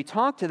 and we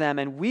talk to them,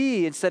 and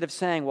we, instead of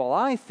saying, well,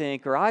 I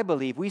think or I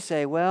believe, we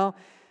say, well,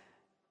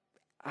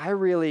 I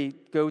really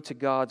go to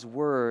God's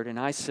word and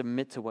I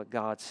submit to what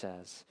God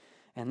says.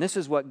 And this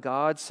is what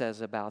God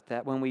says about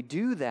that. When we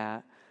do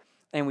that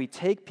and we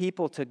take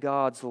people to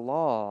God's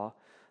law,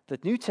 the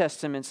New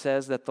Testament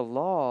says that the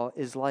law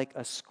is like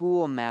a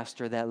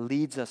schoolmaster that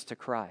leads us to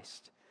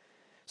Christ.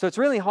 So it's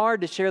really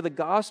hard to share the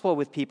gospel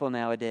with people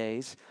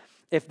nowadays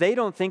if they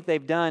don't think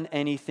they've done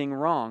anything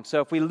wrong.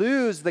 So if we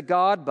lose the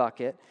God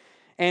bucket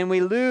and we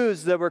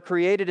lose that we're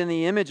created in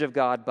the image of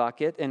God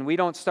bucket and we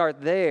don't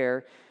start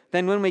there,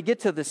 then when we get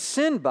to the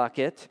sin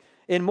bucket,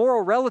 in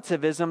moral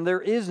relativism,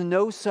 there is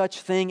no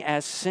such thing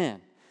as sin.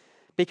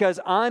 Because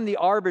I'm the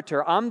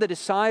arbiter, I'm the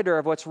decider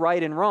of what's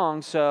right and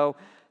wrong, so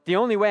the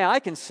only way I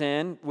can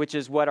sin, which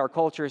is what our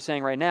culture is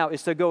saying right now,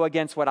 is to go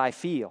against what I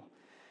feel.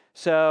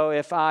 So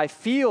if I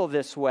feel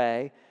this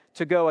way,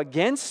 to go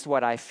against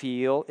what I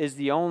feel is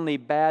the only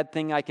bad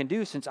thing I can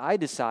do since I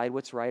decide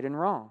what's right and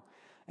wrong.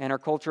 And our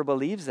culture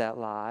believes that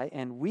lie,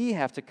 and we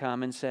have to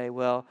come and say,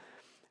 well,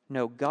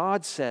 no,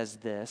 God says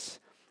this,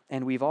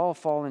 and we've all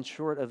fallen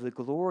short of the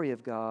glory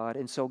of God.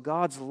 And so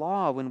God's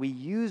law, when we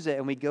use it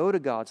and we go to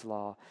God's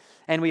law,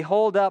 and we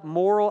hold up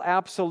moral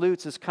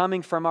absolutes as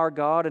coming from our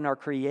God and our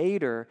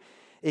Creator,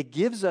 it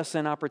gives us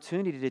an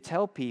opportunity to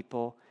tell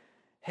people,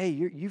 hey,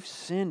 you've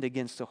sinned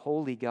against a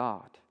holy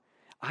God.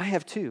 I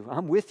have too.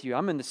 I'm with you.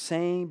 I'm in the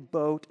same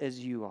boat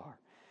as you are.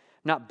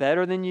 I'm not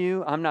better than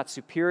you. I'm not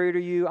superior to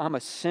you. I'm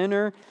a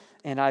sinner,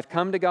 and I've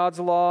come to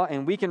God's law,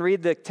 and we can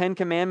read the 10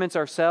 Commandments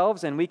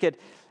ourselves, and we could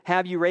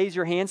have you raise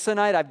your hands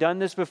tonight. I've done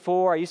this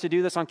before. I used to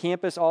do this on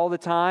campus all the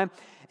time,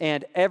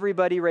 and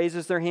everybody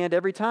raises their hand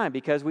every time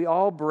because we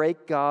all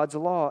break God's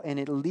law, and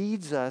it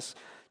leads us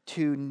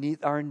to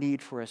our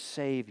need for a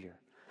Savior.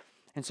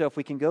 And so if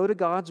we can go to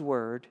God's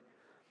Word,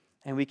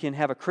 and we can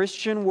have a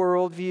Christian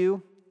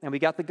worldview, and we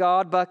got the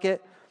God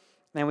bucket,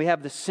 and we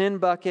have the sin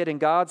bucket, and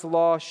God's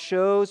law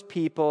shows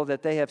people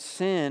that they have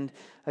sinned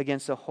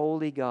against a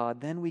holy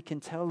God, then we can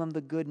tell them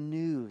the good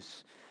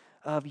news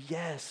of,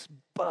 yes,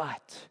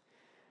 but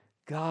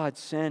God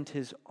sent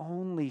His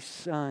only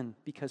Son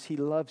because He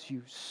loves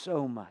you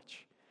so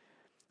much.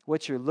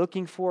 What you're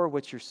looking for,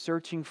 what you're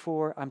searching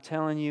for, I'm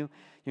telling you,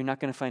 you're not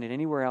going to find it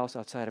anywhere else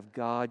outside of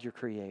God, your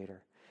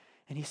Creator.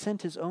 And He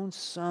sent His own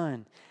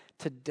Son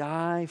to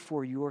die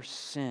for your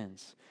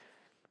sins.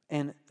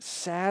 And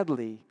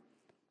sadly,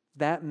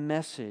 that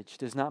message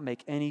does not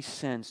make any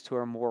sense to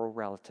our moral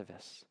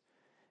relativists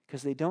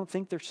because they don't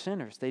think they're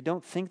sinners. They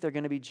don't think they're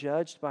going to be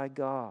judged by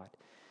God.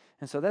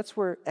 And so that's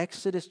where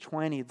Exodus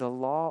 20, the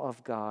law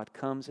of God,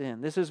 comes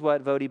in. This is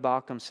what Voddie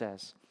Baucham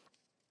says.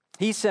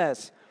 He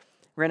says,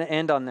 we're going to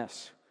end on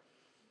this.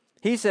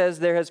 He says,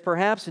 there has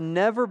perhaps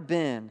never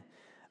been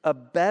a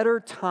better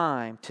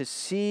time to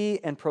see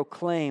and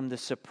proclaim the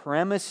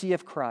supremacy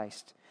of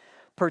Christ,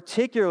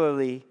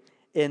 particularly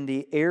in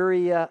the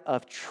area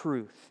of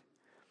truth.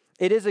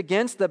 It is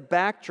against the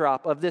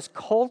backdrop of this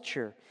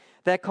culture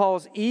that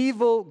calls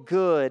evil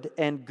good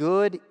and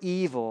good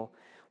evil,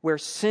 where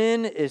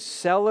sin is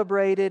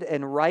celebrated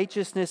and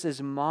righteousness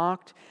is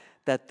mocked,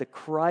 that the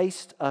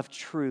Christ of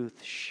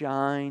truth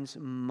shines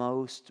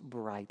most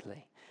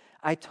brightly.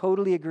 I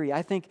totally agree.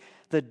 I think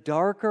the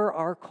darker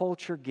our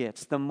culture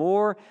gets, the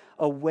more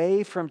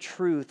away from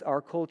truth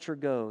our culture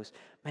goes,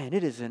 man,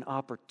 it is an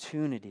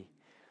opportunity.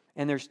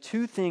 And there's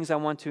two things I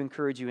want to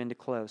encourage you in to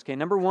close. Okay,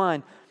 number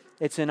one,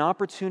 it's an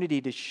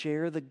opportunity to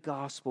share the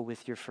gospel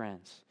with your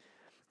friends.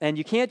 And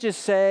you can't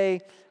just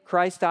say,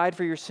 Christ died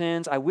for your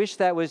sins. I wish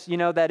that was,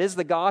 that is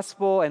the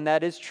gospel and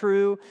that is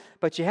true.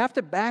 But you have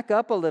to back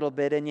up a little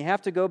bit and you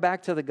have to go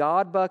back to the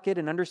God bucket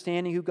and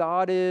understanding who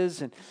God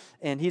is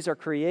and He's our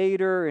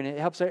Creator and it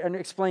helps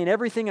explain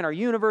everything in our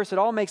universe. It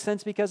all makes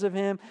sense because of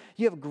Him.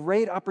 You have a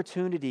great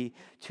opportunity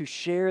to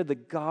share the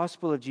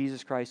gospel of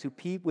Jesus Christ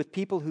with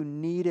people who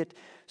need it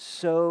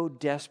so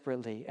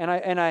desperately. And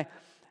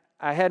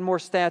I had more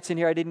stats in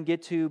here I didn't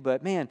get to,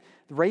 but man,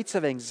 the rates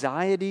of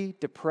anxiety,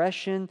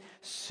 depression,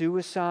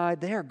 suicide,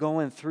 they are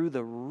going through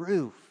the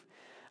roof.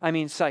 I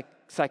mean,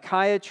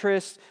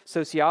 psychiatrists,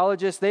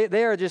 sociologists,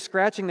 they are just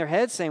scratching their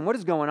heads saying, what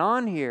is going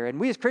on here? And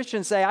we as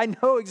Christians say, I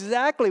know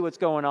exactly what's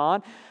going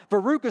on.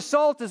 Veruca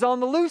Salt is on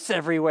the loose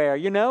everywhere,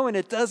 and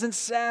it doesn't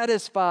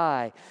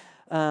satisfy.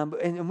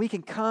 And we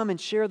can come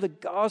and share the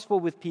gospel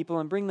with people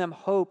and bring them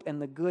hope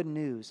and the good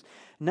news.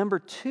 Number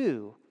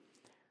two,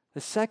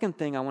 the second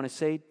thing I want to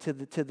say to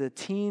the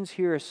teens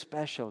here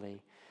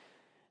especially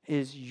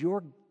is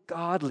your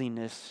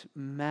godliness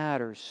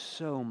matters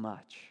so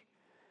much.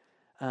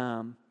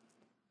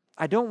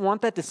 I don't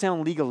want that to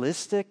sound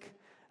legalistic.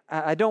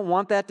 I don't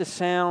want that to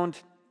sound,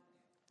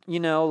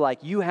 like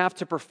you have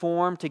to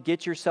perform to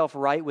get yourself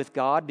right with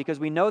God, because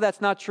we know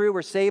that's not true.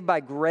 We're saved by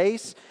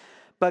grace.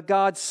 But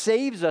God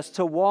saves us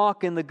to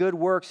walk in the good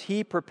works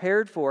He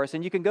prepared for us.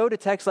 And you can go to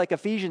texts like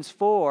Ephesians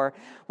 4,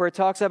 where it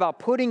talks about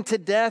putting to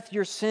death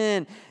your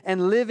sin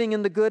and living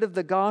in the good of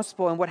the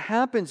gospel. And what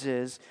happens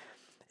is,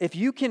 if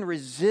you can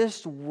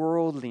resist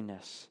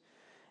worldliness,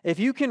 if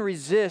you can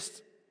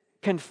resist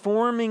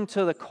conforming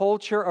to the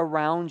culture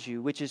around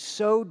you, which is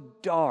so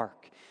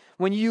dark,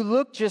 when you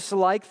look just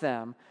like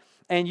them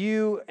and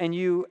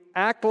you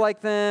act like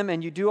them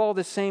and you do all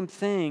the same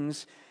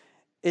things,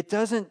 it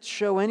doesn't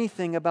show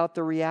anything about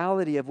the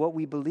reality of what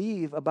we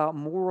believe about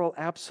moral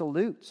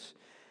absolutes.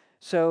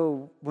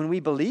 So when we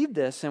believe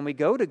this and we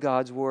go to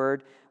God's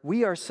word,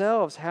 we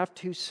ourselves have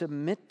to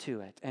submit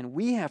to it. And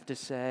we have to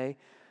say,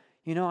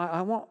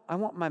 I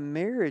want my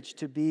marriage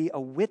to be a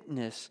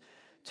witness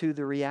to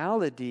the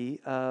reality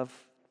of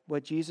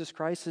what Jesus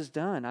Christ has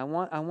done. I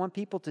want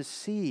people to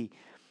see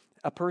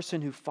a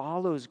person who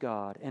follows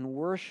God and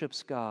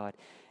worships God,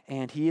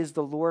 and He is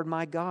the Lord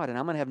my God, and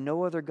I'm going to have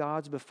no other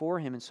gods before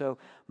Him. And so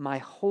my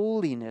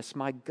holiness,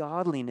 my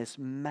godliness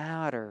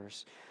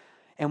matters.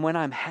 And when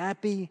I'm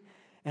happy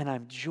and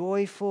I'm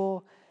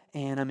joyful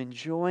and I'm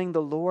enjoying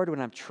the Lord,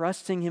 when I'm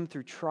trusting Him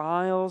through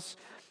trials,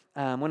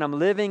 when I'm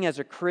living as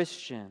a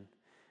Christian,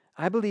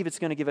 I believe it's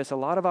going to give us a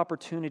lot of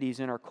opportunities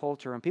in our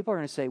culture, and people are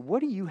going to say, what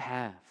do you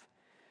have?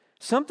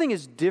 Something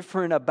is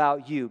different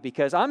about you,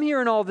 because I'm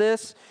hearing all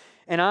this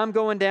and I'm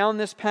going down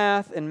this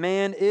path, and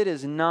man, it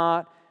is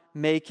not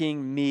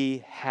making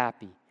me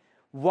happy.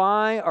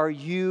 Why are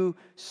you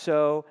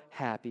so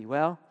happy?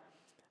 Well,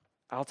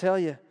 I'll tell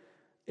you,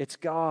 it's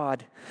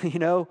God.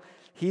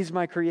 He's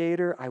my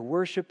creator. I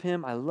worship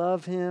Him. I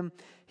love Him.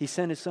 He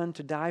sent His Son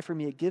to die for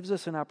me. It gives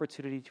us an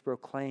opportunity to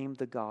proclaim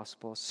the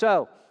gospel.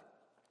 So,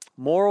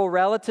 moral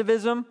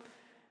relativism,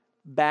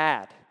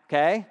 bad,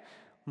 okay?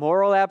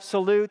 Moral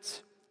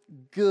absolutes,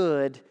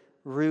 good,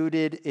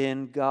 rooted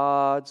in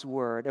God's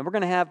word. And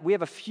we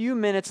have a few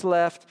minutes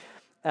left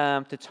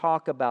to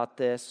talk about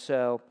this.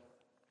 So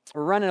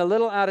we're running a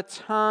little out of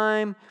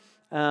time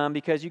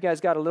because you guys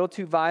got a little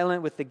too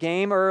violent with the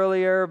game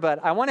earlier,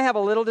 but I want to have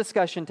a little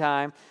discussion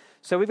time.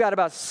 So we've got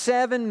about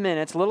 7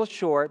 minutes, a little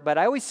short, but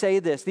I always say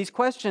this, these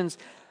questions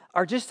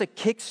are just a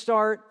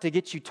kickstart to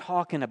get you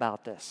talking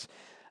about this.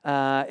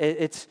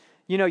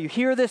 You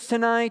hear this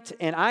tonight,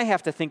 and I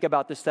have to think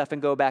about this stuff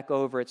and go back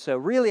over it. So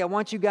really, I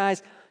want you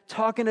guys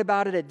talking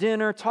about it at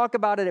dinner, talk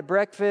about it at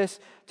breakfast,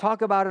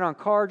 talk about it on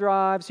car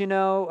drives. We're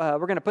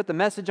going to put the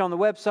message on the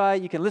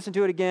website. You can listen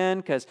to it again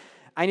because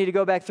I need to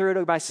go back through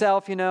it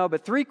myself,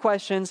 But 3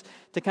 questions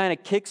to kind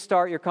of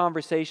kickstart your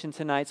conversation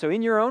tonight. So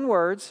in your own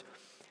words,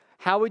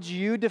 how would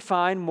you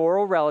define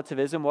moral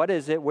relativism? What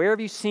is it? Where have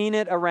you seen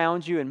it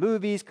around you in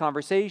movies,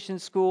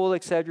 conversations, school,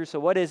 etc.? So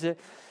what is it?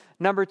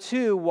 Number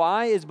 2,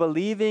 why is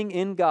believing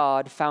in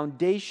God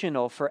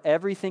foundational for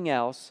everything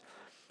else?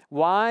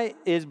 Why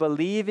is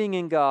believing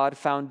in God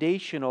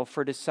foundational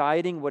for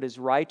deciding what is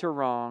right or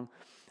wrong?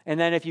 And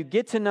then if you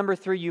get to number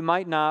 3, you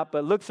might not,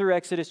 but look through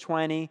Exodus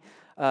 20.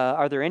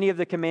 Are there any of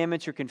the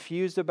commandments you're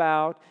confused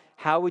about?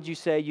 How would you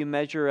say you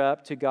measure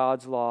up to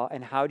God's law?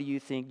 And how do you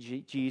think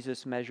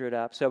Jesus measured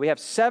up? So we have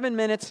 7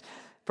 minutes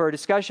for a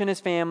discussion as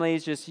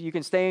families. Just you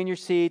can stay in your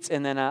seats,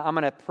 and then I'm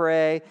going to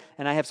pray,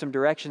 and I have some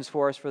directions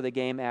for us for the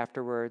game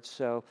afterwards.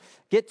 So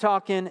get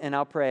talking, and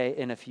I'll pray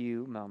in a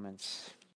few moments.